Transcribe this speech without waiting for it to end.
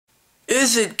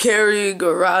Isn't carrying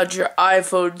around your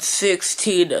iPhone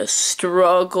 16 a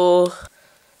struggle?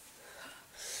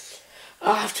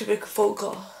 I have to make a phone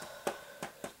call.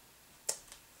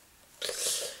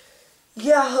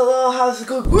 Yeah, hello, how's it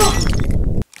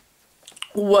going?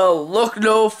 Well, look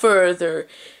no further.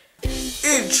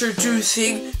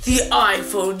 Introducing the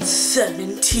iPhone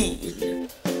 17.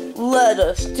 Let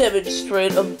us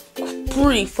demonstrate a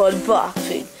brief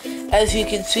unboxing. As you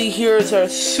can see, here's our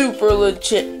super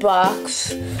legit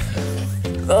box.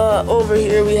 Over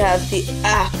here we have the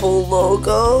Apple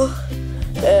logo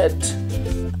and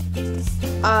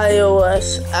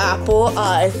iOS, Apple,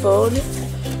 iPhone.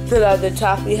 Then on the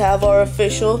top we have our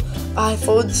official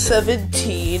iPhone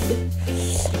 17,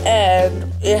 and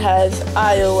it has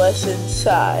iOS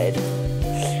inside.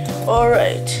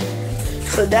 Alright,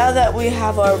 so now that we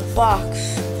have our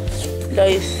box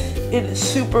nice and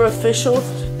super official,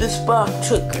 this box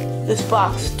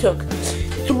took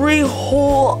 3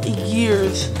 whole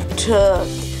years to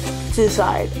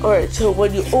design. Alright, so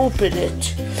when you open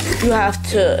it, you have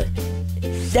to,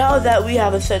 now that we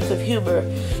have a sense of humor,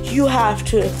 you have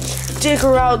to dig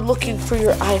around looking for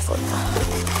your iPhone.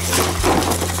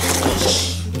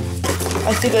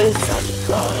 I think I just found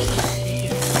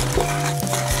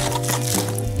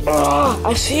it.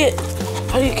 I see it.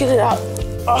 How do you get it out?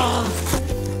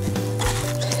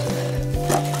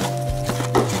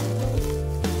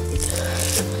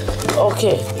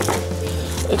 Okay,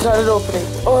 I got it opening.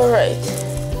 Alright,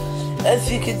 as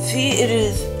you can see,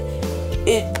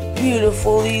 it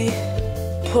beautifully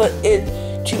put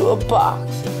into a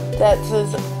box that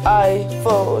says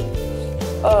iPhone.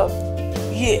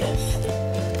 Yes.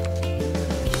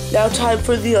 Now time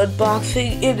for the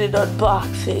unboxing in an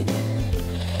unboxing.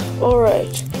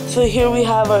 Alright, so here we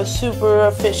have our super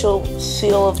official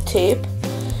seal of tape.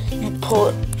 You pull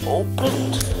it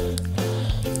open.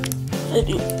 Then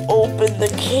you open the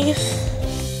case.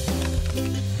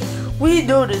 We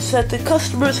noticed that the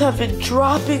customers have been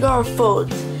dropping our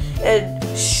phones and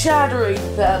shattering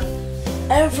them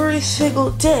every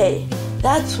single day.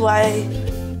 That's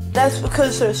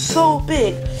because they're so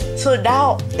big. So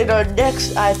now in our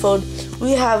next iPhone,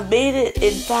 we have made it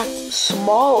in fact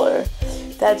smaller.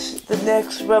 That's the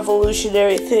next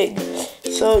revolutionary thing.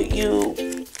 So you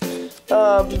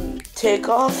take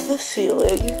off the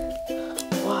sealing.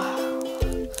 Wow.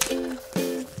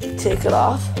 Take it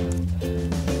off,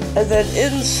 and then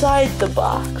inside the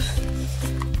box,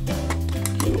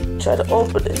 you try to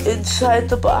open it. Inside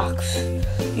the box,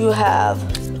 you have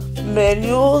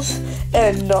manuals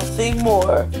and nothing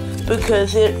more,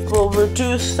 because it will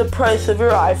reduce the price of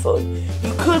your iPhone.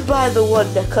 You could buy the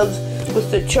one that comes with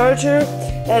the charger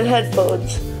and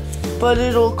headphones, but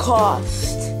it'll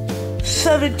cost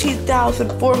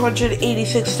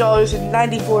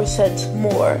 $17,486.94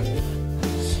 more.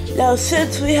 Now,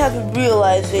 since we have been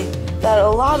realizing that a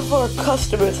lot of our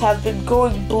customers have been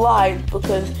going blind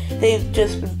because they've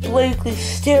just been blankly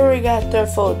staring at their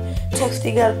phone,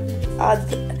 texting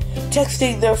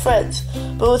their friends,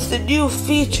 but with the new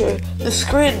feature, the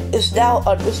screen is now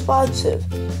unresponsive.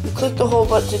 You click the home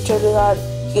button to turn it on.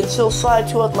 You can still slide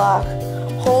to unlock.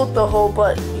 Hold the home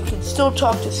button. You can still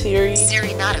talk to Siri.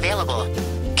 Siri not available.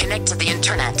 Connect to the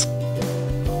internet.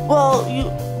 Well,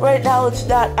 right now it's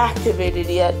not activated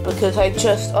yet because I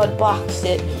just unboxed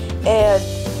it, and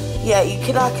yeah, you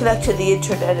cannot connect to the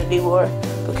internet anymore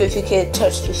because you can't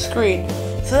touch the screen.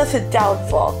 So that's a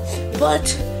downfall.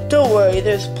 But don't worry,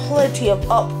 there's plenty of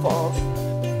upfalls.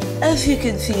 As you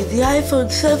can see, the iPhone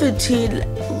 17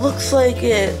 looks like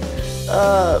it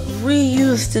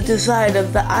reused the design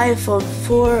of the iPhone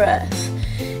 4S.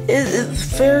 It is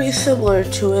very similar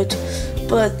to it,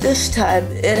 but this time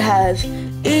it has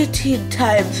 18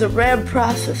 times the RAM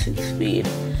processing speed,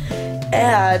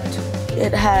 and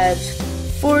it has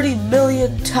 40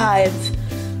 million times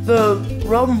the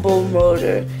rumble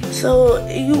motor, so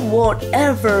you won't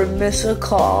ever miss a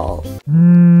call.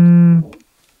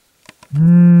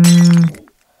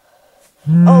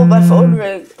 Oh, my phone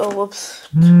rang. Oh, whoops.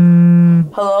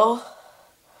 Hello?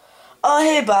 Oh,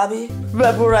 hey, Bobby.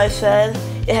 Remember what I said?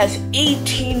 It has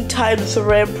 18 times the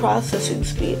RAM processing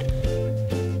speed.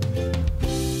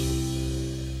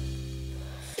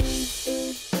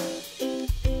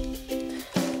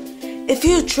 If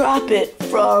you drop it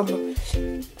from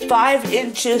 5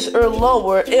 inches or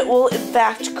lower, it will in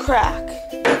fact crack.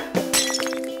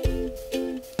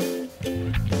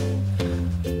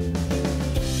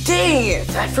 Dang it,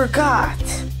 I forgot.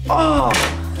 Oh,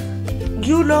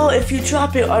 you know, if you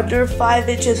drop it under 5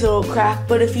 inches, it'll crack,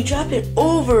 but if you drop it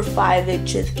over 5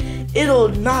 inches, it'll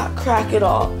not crack at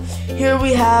all. Here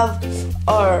we have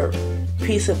our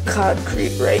piece of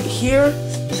concrete right here.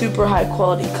 super high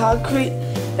quality concrete,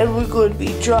 and we're going to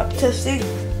be drop testing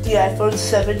the iPhone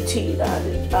 17 on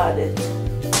it.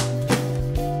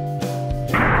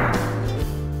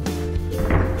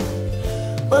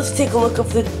 Let's take a look at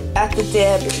the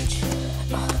damage.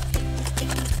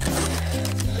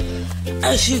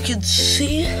 As you can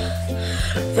see,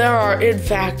 there are in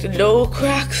fact no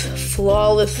cracks.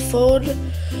 Flawless phone.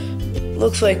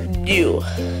 Looks like new.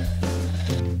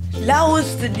 Now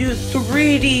with the new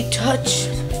 3D touch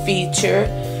feature,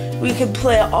 we can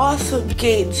play awesome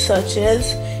games such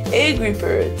as Angry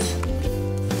Birds.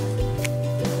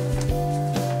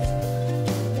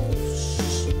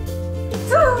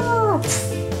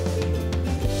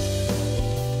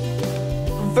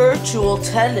 Virtual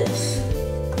tennis.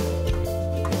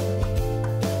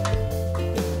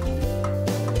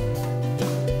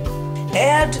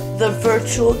 And the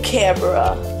virtual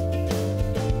camera.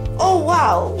 Oh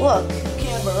wow, look,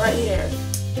 camera right here.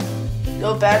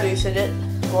 No batteries in it.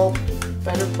 Well,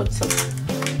 better put some.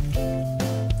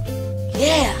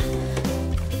 Yeah.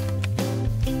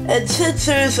 And since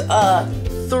there's a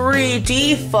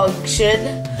 3D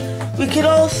function, we can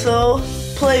also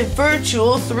play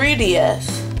virtual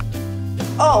 3DS.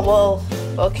 Oh well,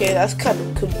 okay, that's kind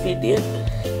of convenient.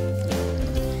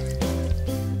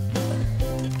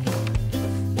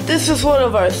 This is one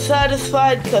of our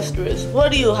satisfied customers.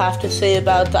 What do you have to say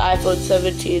about the iPhone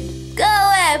 17? Go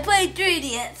ahead, play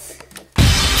 3DS.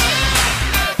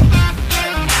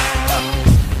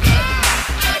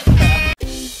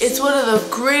 It's one of the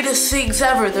greatest things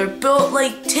ever. They're built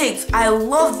like tanks. I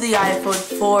love the iPhone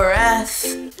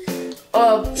 4S.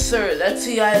 Sir, that's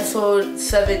the iPhone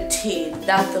 17,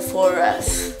 not the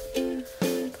 4S.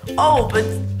 Oh, but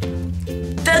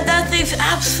that thing's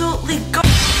absolutely go.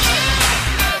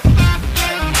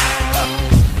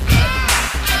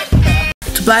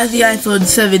 To buy the iPhone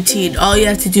 17, all you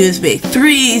have to do is make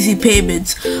 3 easy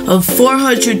payments of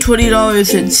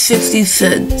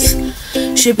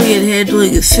 $420.60. Shipping and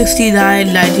handling is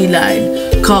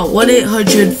 $69.99. Call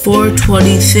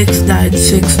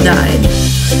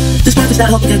 1-800-420-6969. This product does not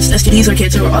help against STDs or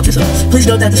cancer or autism. Please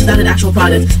note that this is not an actual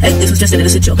product, and this was just an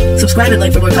innocent joke. Subscribe and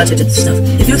like for more content and stuff.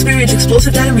 If you experience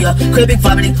explosive diarrhea, cramping,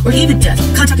 vomiting, or even death,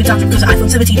 contact your doctor because the iPhone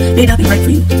 17 may not be right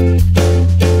for you.